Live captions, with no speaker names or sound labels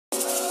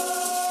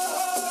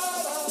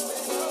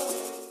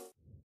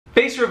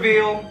Face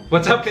reveal!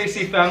 What's up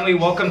AC family?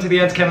 Welcome to the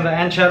AntsCanada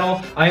Ant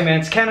channel. I'm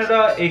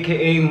AntsCanada,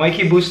 aka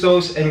Mikey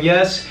Bustos, and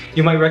yes,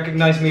 you might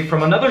recognize me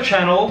from another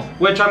channel,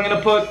 which I'm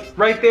gonna put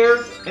right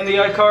there in the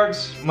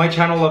iCards, my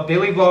channel of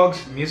daily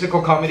vlogs,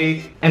 musical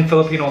comedy, and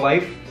Filipino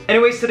life.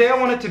 Anyways, today I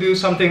wanted to do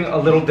something a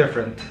little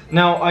different.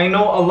 Now, I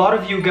know a lot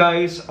of you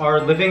guys are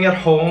living at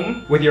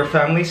home with your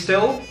family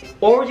still,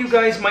 or you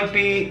guys might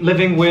be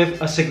living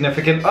with a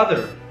significant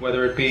other,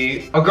 whether it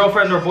be a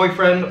girlfriend or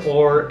boyfriend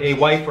or a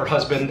wife or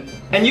husband.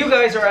 And you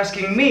guys are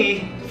asking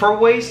me for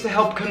ways to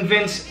help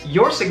convince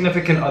your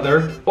significant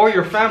other or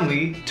your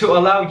family to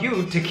allow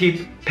you to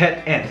keep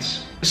pet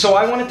ants. So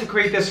I wanted to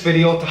create this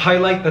video to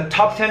highlight the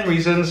top 10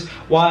 reasons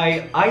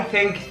why I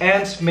think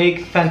ants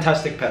make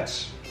fantastic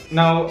pets.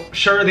 Now,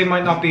 sure, they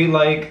might not be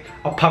like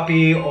a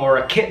puppy or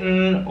a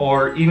kitten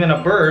or even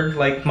a bird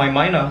like my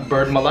Mina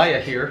bird Malaya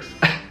here.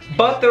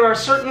 But there are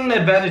certain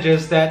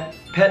advantages that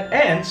pet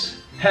ants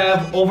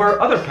have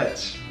over other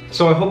pets.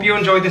 So I hope you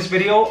enjoyed this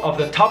video of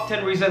the top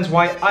 10 reasons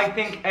why I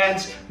think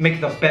ants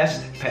make the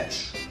best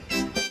pets.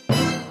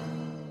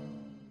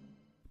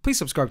 Please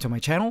subscribe to my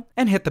channel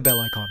and hit the bell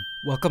icon.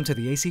 Welcome to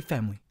the AC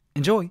family.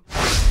 Enjoy!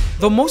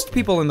 Though most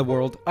people in the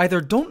world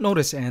either don't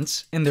notice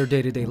ants in their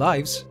day-to-day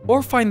lives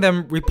or find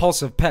them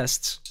repulsive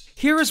pests,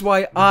 here is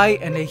why I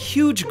and a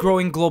huge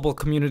growing global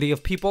community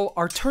of people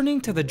are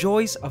turning to the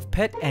joys of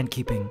pet ant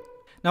keeping.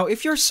 Now,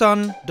 if your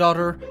son,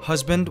 daughter,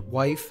 husband,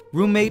 wife,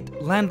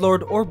 roommate,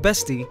 landlord, or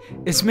bestie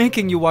is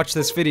making you watch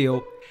this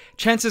video,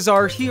 chances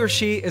are he or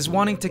she is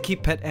wanting to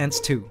keep pet ants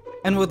too,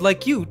 and would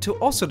like you to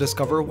also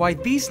discover why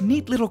these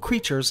neat little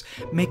creatures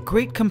make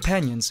great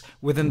companions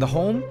within the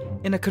home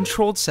in a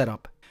controlled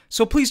setup.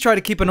 So please try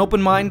to keep an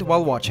open mind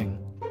while watching.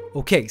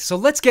 Okay, so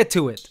let's get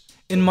to it.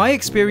 In my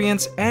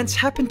experience, ants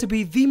happen to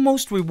be the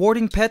most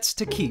rewarding pets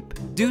to keep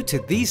due to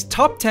these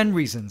top 10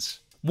 reasons.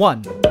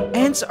 1.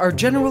 Ants are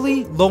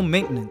generally low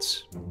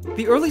maintenance.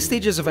 The early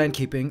stages of ant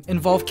keeping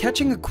involve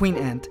catching a queen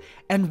ant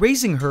and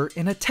raising her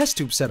in a test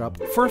tube setup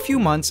for a few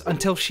months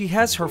until she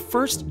has her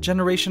first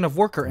generation of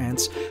worker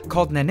ants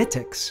called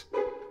nanitics.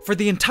 For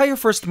the entire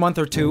first month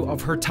or two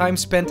of her time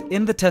spent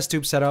in the test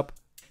tube setup,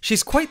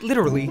 she's quite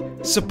literally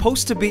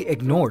supposed to be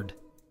ignored.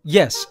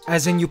 Yes,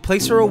 as in you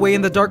place her away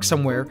in the dark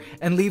somewhere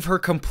and leave her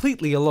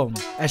completely alone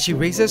as she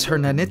raises her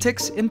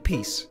nanitics in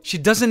peace. She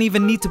doesn't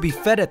even need to be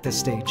fed at this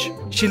stage.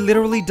 She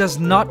literally does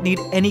not need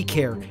any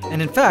care,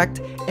 and in fact,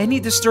 any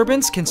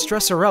disturbance can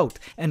stress her out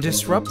and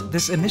disrupt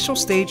this initial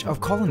stage of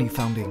colony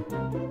founding.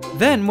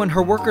 Then, when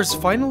her workers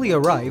finally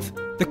arrive,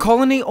 the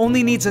colony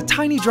only needs a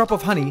tiny drop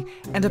of honey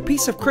and a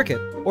piece of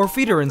cricket or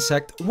feeder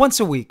insect once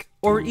a week,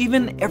 or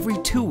even every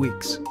 2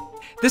 weeks.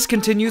 This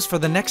continues for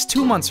the next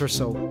 2 months or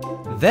so.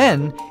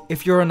 Then,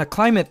 if you're in a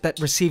climate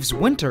that receives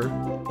winter,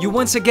 you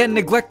once again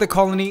neglect the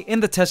colony in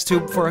the test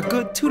tube for a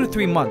good 2 to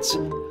 3 months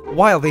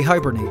while they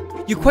hibernate.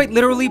 You quite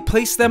literally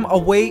place them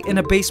away in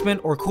a basement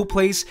or cool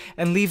place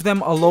and leave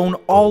them alone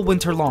all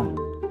winter long.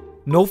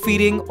 No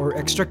feeding or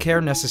extra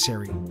care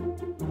necessary.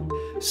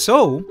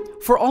 So,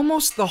 for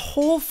almost the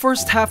whole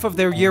first half of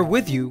their year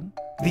with you,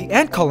 the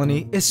ant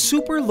colony is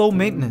super low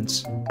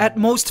maintenance, at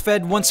most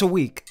fed once a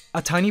week,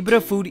 a tiny bit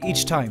of food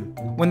each time.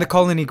 When the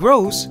colony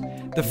grows,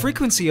 the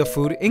frequency of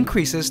food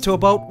increases to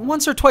about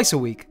once or twice a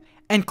week,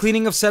 and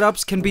cleaning of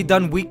setups can be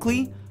done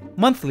weekly,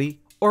 monthly,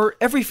 or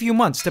every few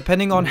months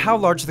depending on how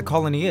large the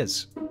colony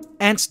is.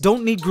 Ants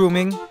don't need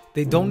grooming,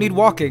 they don't need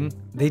walking,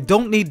 they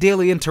don't need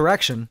daily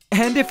interaction,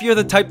 and if you're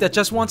the type that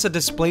just wants a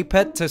display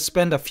pet to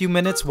spend a few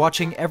minutes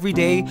watching every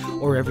day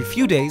or every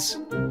few days,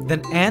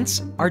 then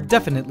ants are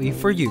definitely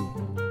for you.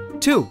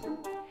 2.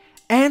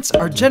 Ants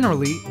are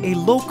generally a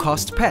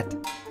low-cost pet.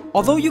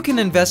 Although you can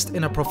invest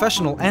in a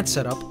professional ant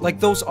setup like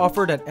those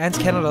offered at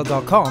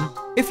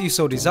AntsCanada.com if you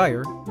so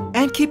desire,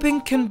 ant keeping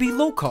can be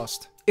low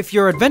cost if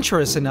you're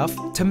adventurous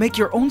enough to make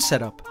your own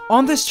setup.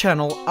 On this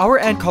channel, our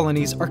ant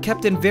colonies are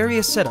kept in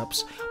various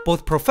setups,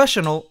 both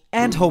professional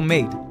and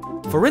homemade.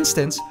 For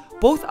instance,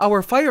 both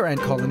our fire ant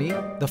colony,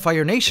 the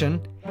Fire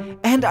Nation,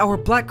 and our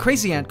black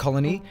crazy ant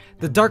colony,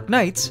 the Dark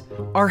Knights,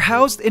 are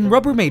housed in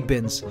Rubbermaid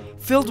bins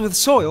filled with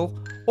soil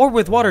or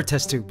with water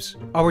test tubes.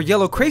 Our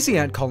yellow crazy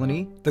ant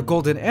colony, the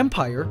Golden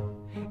Empire,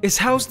 is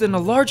housed in a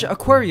large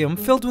aquarium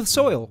filled with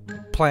soil,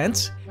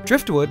 plants,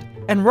 driftwood,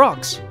 and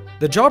rocks.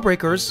 The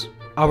Jawbreakers,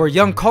 our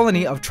young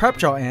colony of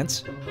trapjaw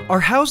ants, are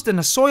housed in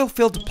a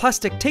soil-filled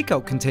plastic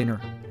takeout container.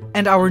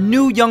 And our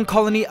new young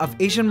colony of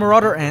Asian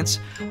marauder ants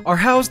are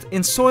housed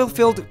in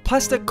soil-filled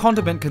plastic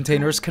condiment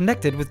containers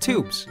connected with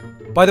tubes.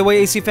 By the way,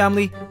 AC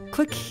family,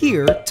 click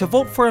here to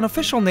vote for an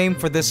official name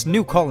for this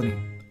new colony.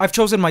 I've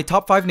chosen my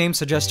top 5 name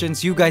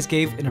suggestions you guys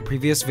gave in a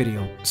previous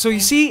video. So you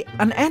see,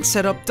 an ant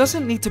setup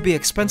doesn't need to be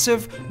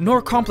expensive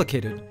nor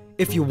complicated.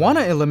 If you want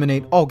to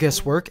eliminate all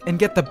guesswork and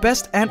get the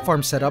best ant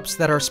farm setups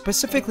that are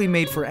specifically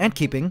made for ant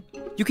keeping,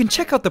 you can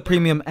check out the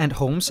premium ant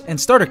homes and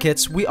starter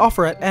kits we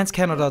offer at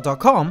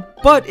AntsCanada.com,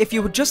 but if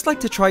you would just like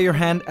to try your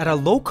hand at a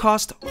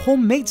low-cost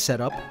homemade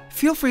setup,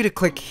 feel free to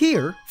click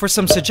here for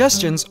some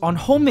suggestions on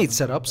homemade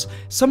setups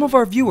some of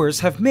our viewers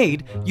have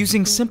made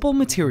using simple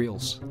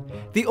materials.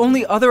 The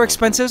only other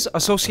expenses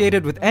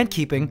associated with ant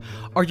keeping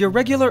are your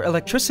regular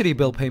electricity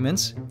bill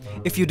payments,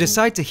 if you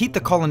decide to heat the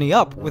colony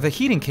up with a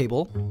heating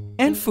cable,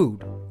 and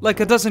food, like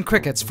a dozen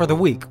crickets for the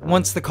week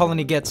once the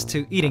colony gets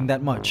to eating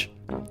that much.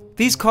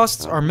 These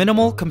costs are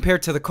minimal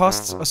compared to the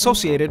costs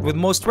associated with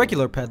most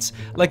regular pets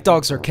like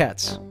dogs or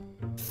cats.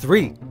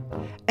 3.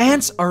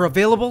 Ants are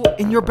available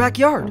in your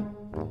backyard.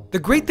 The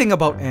great thing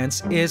about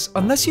ants is,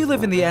 unless you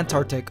live in the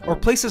Antarctic or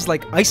places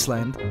like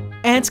Iceland,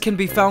 ants can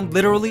be found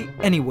literally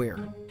anywhere.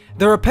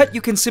 They're a pet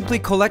you can simply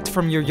collect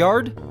from your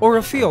yard or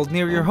a field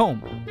near your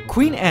home.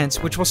 Queen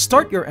ants, which will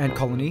start your ant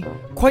colony,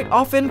 quite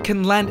often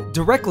can land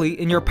directly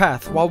in your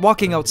path while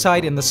walking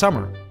outside in the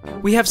summer.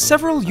 We have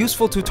several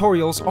useful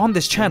tutorials on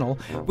this channel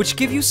which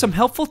give you some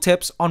helpful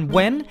tips on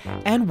when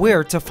and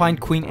where to find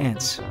queen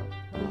ants.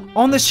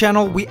 On this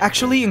channel, we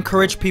actually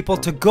encourage people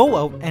to go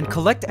out and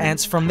collect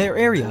ants from their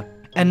area,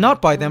 and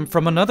not buy them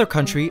from another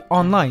country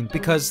online,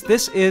 because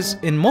this is,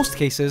 in most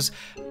cases,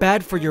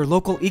 bad for your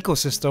local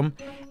ecosystem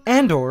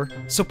and/or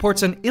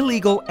supports an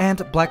illegal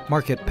ant black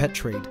market pet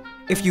trade.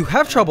 If you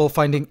have trouble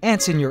finding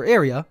ants in your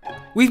area,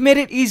 we've made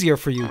it easier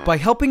for you by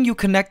helping you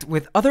connect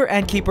with other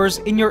ant keepers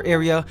in your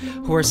area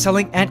who are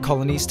selling ant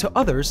colonies to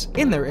others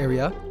in their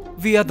area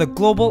via the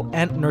Global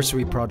Ant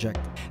Nursery Project.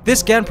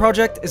 This GAN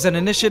project is an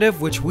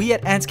initiative which we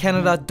at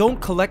AntsCanada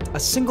don't collect a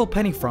single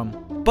penny from,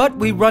 but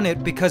we run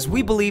it because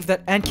we believe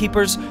that ant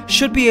keepers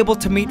should be able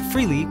to meet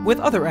freely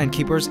with other ant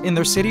keepers in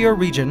their city or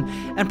region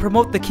and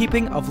promote the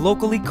keeping of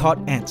locally caught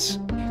ants.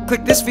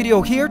 Click this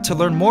video here to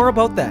learn more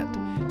about that.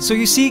 So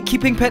you see,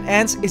 keeping pet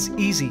ants is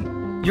easy.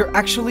 You're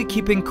actually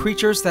keeping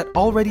creatures that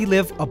already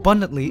live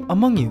abundantly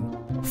among you.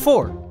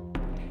 4.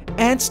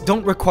 Ants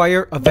don't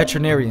require a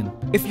veterinarian.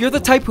 If you're the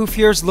type who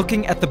fears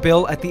looking at the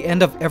bill at the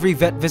end of every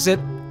vet visit,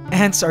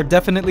 ants are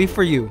definitely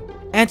for you.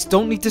 Ants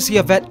don't need to see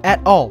a vet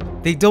at all.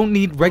 They don't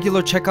need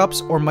regular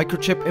checkups or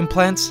microchip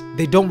implants.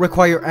 They don't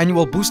require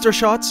annual booster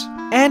shots,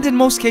 and in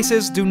most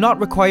cases do not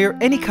require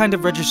any kind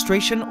of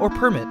registration or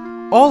permit,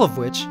 all of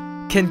which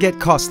can get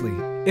costly.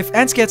 If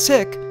ants get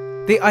sick,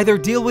 they either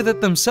deal with it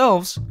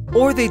themselves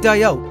or they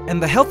die out,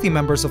 and the healthy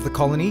members of the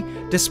colony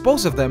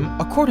dispose of them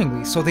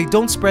accordingly so they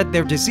don't spread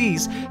their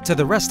disease to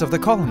the rest of the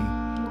colony.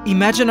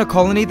 Imagine a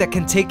colony that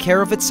can take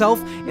care of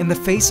itself in the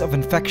face of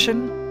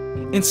infection.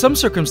 In some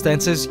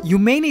circumstances, you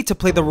may need to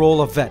play the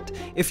role of vet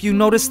if you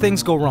notice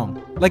things go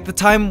wrong, like the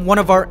time one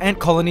of our ant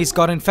colonies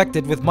got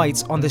infected with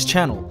mites on this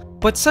channel,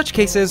 but such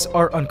cases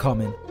are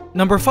uncommon.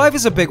 Number 5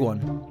 is a big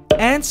one.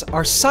 Ants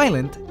are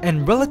silent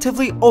and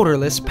relatively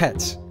odorless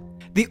pets.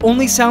 The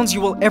only sounds you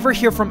will ever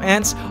hear from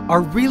ants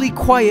are really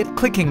quiet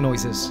clicking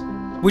noises,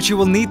 which you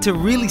will need to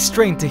really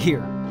strain to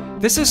hear.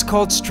 This is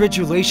called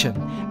stridulation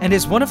and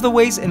is one of the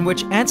ways in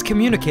which ants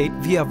communicate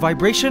via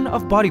vibration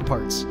of body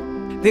parts.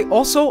 They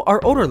also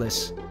are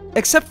odorless,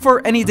 except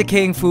for any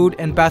decaying food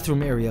and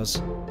bathroom areas.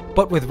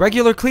 But with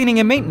regular cleaning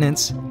and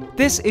maintenance,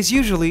 this is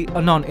usually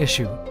a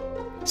non-issue.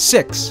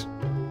 6.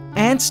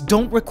 Ants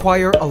don't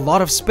require a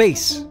lot of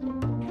space.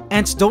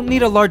 Ants don't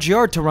need a large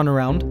yard to run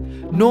around,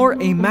 nor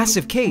a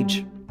massive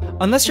cage.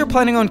 Unless you're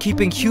planning on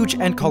keeping huge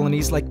ant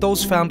colonies like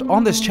those found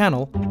on this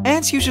channel,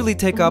 ants usually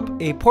take up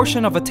a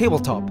portion of a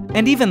tabletop,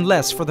 and even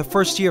less for the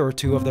first year or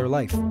two of their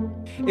life.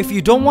 If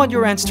you don't want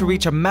your ants to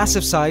reach a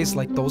massive size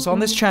like those on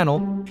this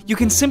channel, you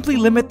can simply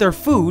limit their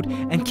food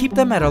and keep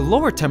them at a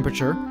lower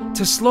temperature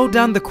to slow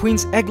down the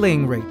queen's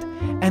egg-laying rate,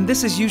 and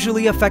this is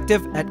usually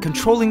effective at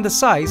controlling the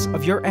size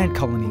of your ant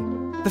colony.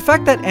 The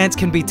fact that ants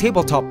can be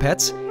tabletop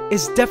pets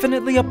is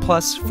definitely a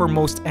plus for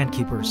most ant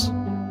keepers.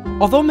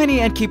 Although many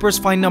ant keepers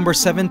find number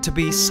 7 to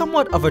be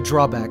somewhat of a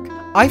drawback,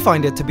 I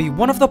find it to be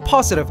one of the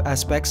positive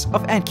aspects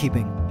of ant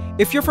keeping.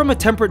 If you're from a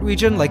temperate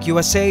region like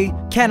USA,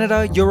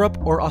 Canada, Europe,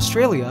 or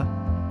Australia,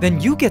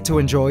 then you get to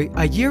enjoy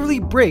a yearly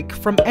break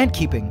from ant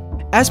keeping.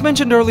 As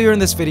mentioned earlier in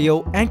this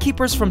video, ant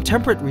keepers from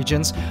temperate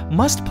regions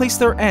must place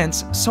their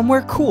ants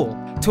somewhere cool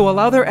to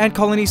allow their ant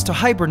colonies to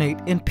hibernate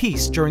in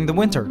peace during the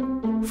winter.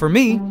 For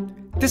me,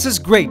 this is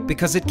great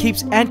because it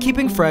keeps ant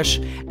keeping fresh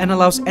and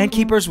allows ant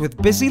keepers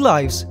with busy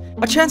lives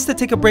a chance to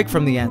take a break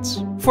from the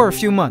ants for a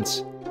few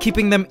months,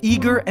 keeping them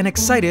eager and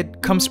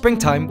excited come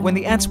springtime when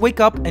the ants wake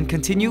up and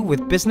continue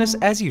with business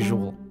as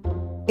usual.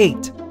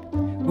 8.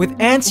 With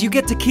ants, you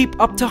get to keep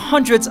up to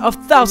hundreds of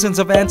thousands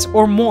of ants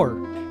or more.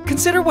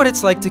 Consider what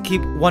it's like to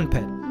keep one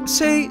pet,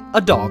 say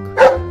a dog.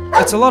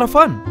 It's a lot of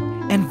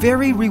fun and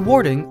very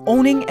rewarding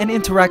owning and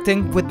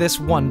interacting with this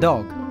one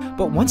dog.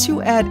 But once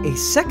you add a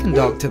second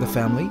dog to the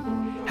family,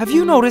 have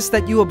you noticed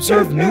that you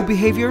observe new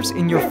behaviors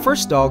in your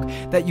first dog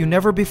that you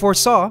never before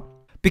saw?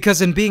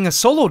 Because in being a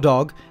solo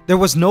dog, there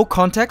was no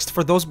context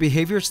for those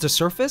behaviors to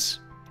surface?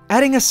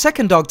 Adding a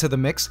second dog to the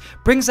mix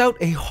brings out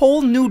a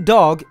whole new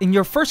dog in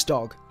your first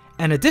dog.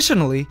 And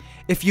additionally,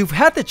 if you've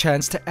had the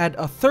chance to add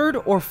a third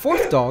or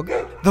fourth dog,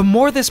 the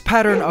more this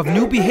pattern of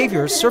new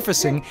behaviors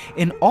surfacing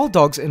in all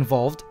dogs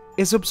involved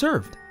is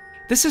observed.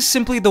 This is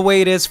simply the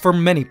way it is for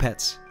many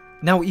pets.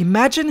 Now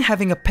imagine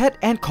having a pet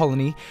ant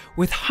colony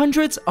with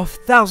hundreds of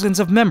thousands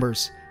of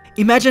members.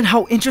 Imagine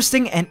how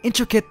interesting and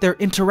intricate their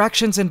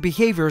interactions and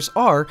behaviors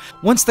are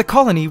once the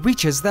colony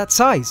reaches that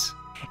size.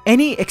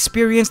 Any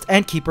experienced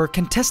ant keeper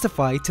can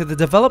testify to the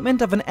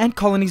development of an ant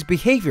colony's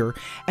behavior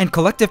and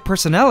collective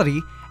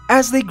personality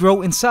as they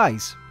grow in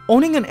size.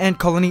 Owning an ant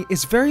colony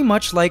is very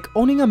much like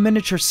owning a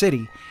miniature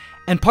city,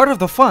 and part of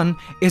the fun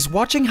is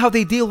watching how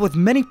they deal with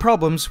many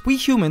problems we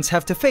humans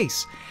have to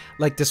face,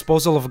 like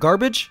disposal of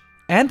garbage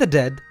and the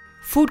dead,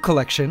 food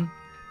collection,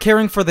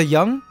 caring for the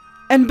young,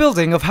 and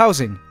building of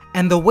housing.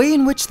 And the way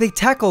in which they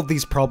tackle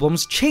these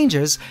problems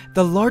changes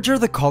the larger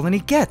the colony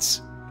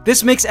gets.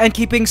 This makes ant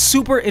keeping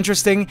super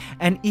interesting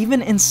and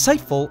even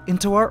insightful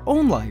into our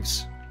own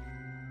lives.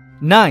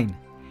 9.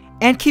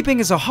 Ant keeping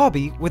is a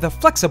hobby with a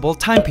flexible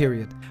time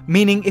period,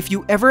 meaning if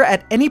you ever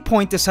at any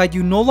point decide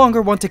you no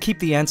longer want to keep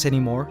the ants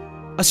anymore,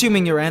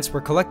 assuming your ants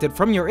were collected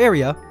from your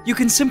area, you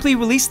can simply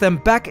release them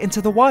back into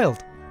the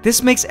wild.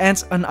 This makes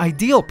ants an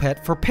ideal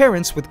pet for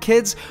parents with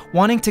kids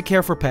wanting to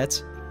care for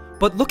pets,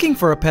 but looking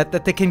for a pet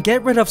that they can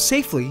get rid of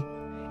safely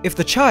if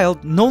the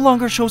child no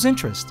longer shows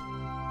interest.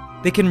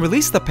 They can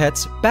release the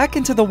pets back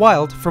into the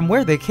wild from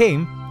where they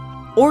came,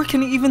 or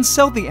can even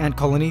sell the ant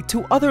colony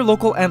to other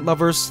local ant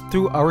lovers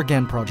through our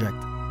GAN project.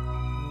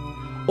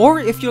 Or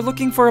if you're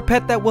looking for a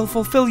pet that will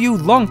fulfill you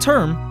long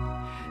term,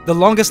 the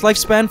longest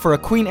lifespan for a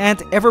queen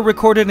ant ever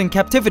recorded in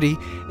captivity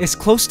is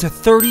close to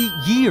 30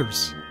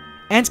 years.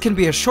 Ants can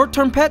be a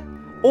short-term pet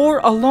or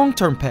a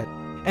long-term pet,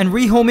 and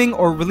rehoming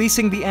or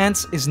releasing the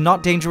ants is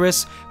not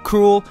dangerous,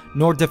 cruel,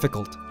 nor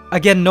difficult.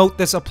 Again, note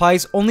this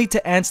applies only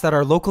to ants that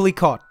are locally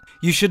caught.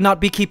 You should not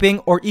be keeping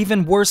or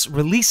even worse,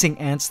 releasing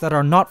ants that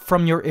are not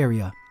from your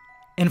area.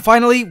 And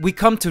finally, we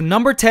come to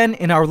number 10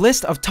 in our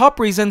list of top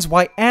reasons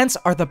why ants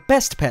are the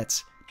best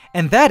pets.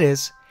 And that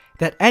is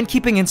that ant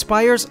keeping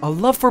inspires a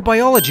love for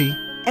biology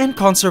and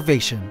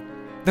conservation.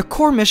 The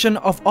core mission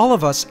of all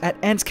of us at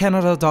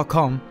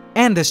AntsCanada.com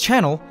and this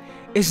channel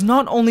is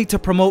not only to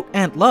promote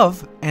ant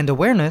love and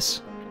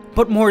awareness,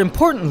 but more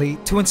importantly,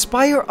 to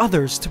inspire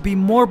others to be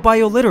more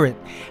bioliterate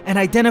and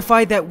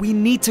identify that we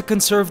need to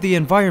conserve the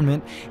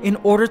environment in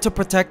order to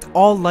protect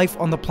all life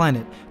on the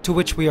planet to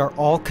which we are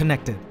all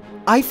connected.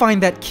 I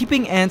find that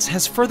keeping ants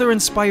has further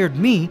inspired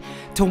me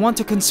to want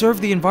to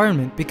conserve the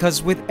environment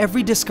because with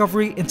every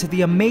discovery into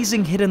the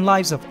amazing hidden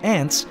lives of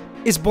ants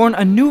is born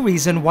a new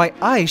reason why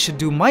I should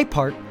do my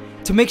part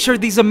to make sure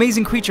these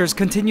amazing creatures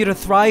continue to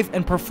thrive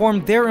and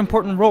perform their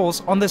important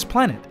roles on this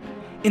planet.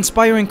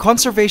 Inspiring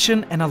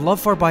conservation and a love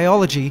for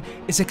biology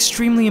is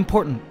extremely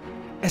important,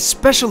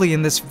 especially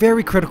in this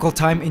very critical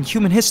time in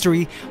human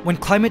history when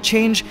climate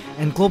change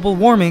and global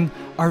warming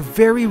are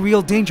very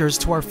real dangers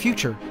to our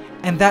future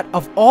and that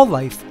of all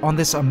life on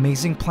this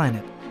amazing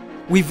planet.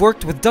 We've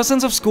worked with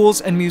dozens of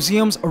schools and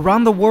museums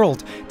around the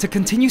world to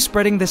continue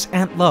spreading this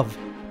ant love,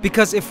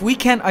 because if we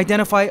can't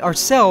identify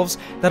ourselves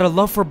that a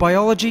love for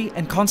biology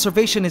and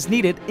conservation is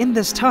needed in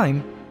this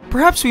time,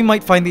 perhaps we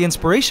might find the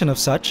inspiration of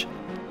such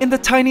in the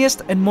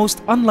tiniest and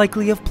most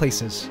unlikely of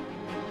places,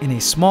 in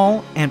a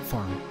small ant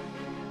farm.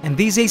 And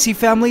these AC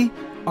family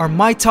are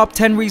my top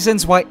 10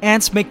 reasons why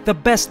ants make the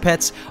best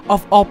pets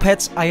of all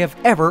pets I have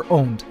ever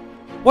owned.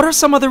 What are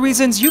some other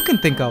reasons you can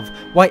think of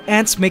why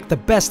ants make the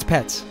best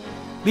pets?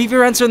 Leave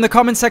your answer in the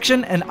comment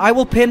section and I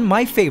will pin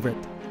my favorite.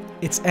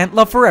 It's Ant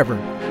Love Forever.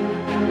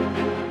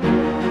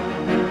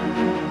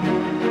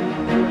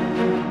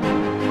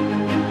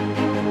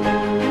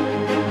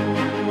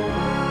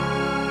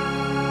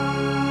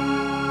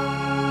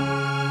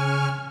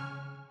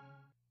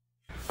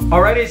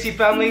 Alright AC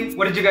family,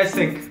 what did you guys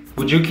think?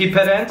 Would you keep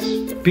pet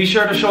ants? Be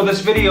sure to show this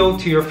video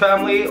to your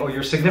family or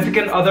your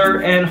significant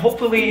other, and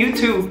hopefully you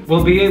too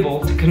will be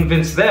able to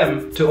convince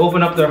them to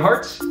open up their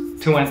hearts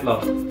to ant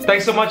love.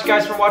 Thanks so much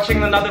guys for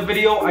watching another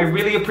video. I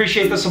really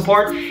appreciate the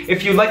support.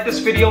 If you like this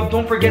video,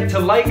 don't forget to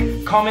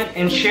like, comment,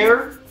 and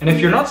share. And if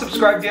you're not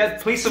subscribed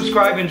yet, please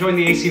subscribe and join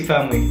the AC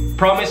family.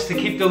 Promise to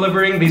keep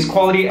delivering these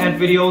quality ant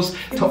videos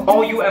to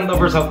all you ant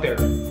lovers out there.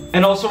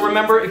 And also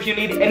remember, if you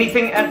need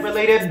anything ant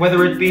related,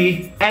 whether it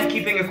be ant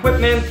keeping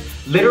equipment,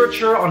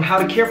 literature on how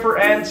to care for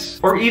ants,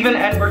 or even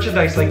ant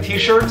merchandise like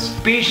t-shirts,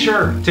 be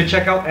sure to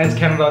check out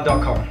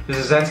AntsCanada.com. This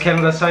is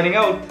AntsCanada signing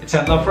out. It's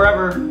Ant Love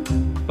Forever.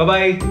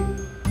 Bye-bye.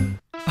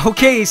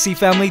 Okay AC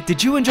family,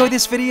 did you enjoy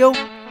this video?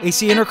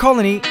 AC Inner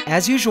Colony,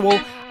 as usual,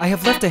 I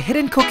have left a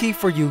hidden cookie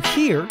for you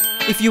here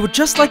if you would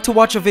just like to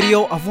watch a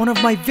video of one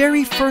of my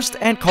very first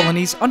ant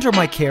colonies under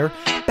my care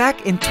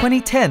back in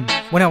 2010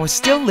 when I was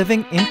still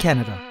living in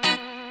Canada.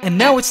 And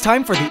now it's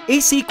time for the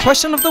AC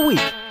question of the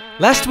week.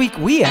 Last week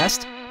we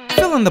asked,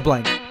 fill in the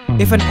blank.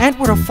 If an ant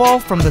were to fall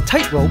from the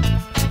tightrope,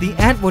 the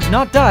ant would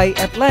not die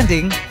at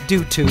landing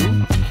due to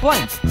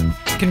blank.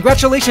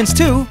 Congratulations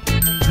to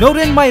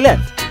Norin Mailet,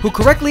 who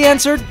correctly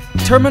answered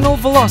terminal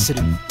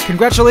velocity.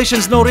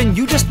 Congratulations Norin,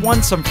 you just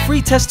won some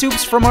free test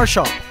tubes from our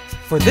shop.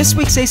 For this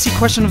week's AC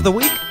question of the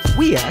week,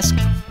 we ask,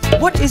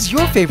 what is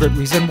your favorite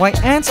reason why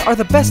ants are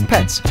the best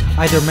pets,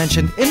 either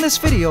mentioned in this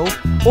video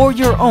or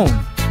your own?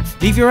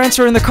 Leave your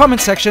answer in the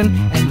comment section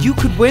and you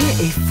could win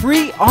a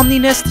free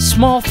Omninest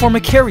small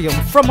formicarium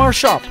from our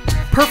shop,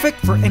 perfect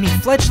for any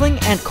fledgling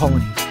ant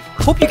colony.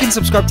 Hope you can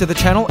subscribe to the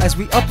channel as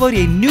we upload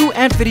a new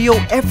ant video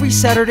every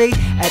Saturday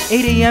at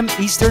 8 a.m.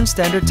 Eastern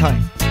Standard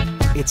Time.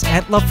 It's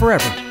Ant Love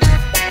Forever.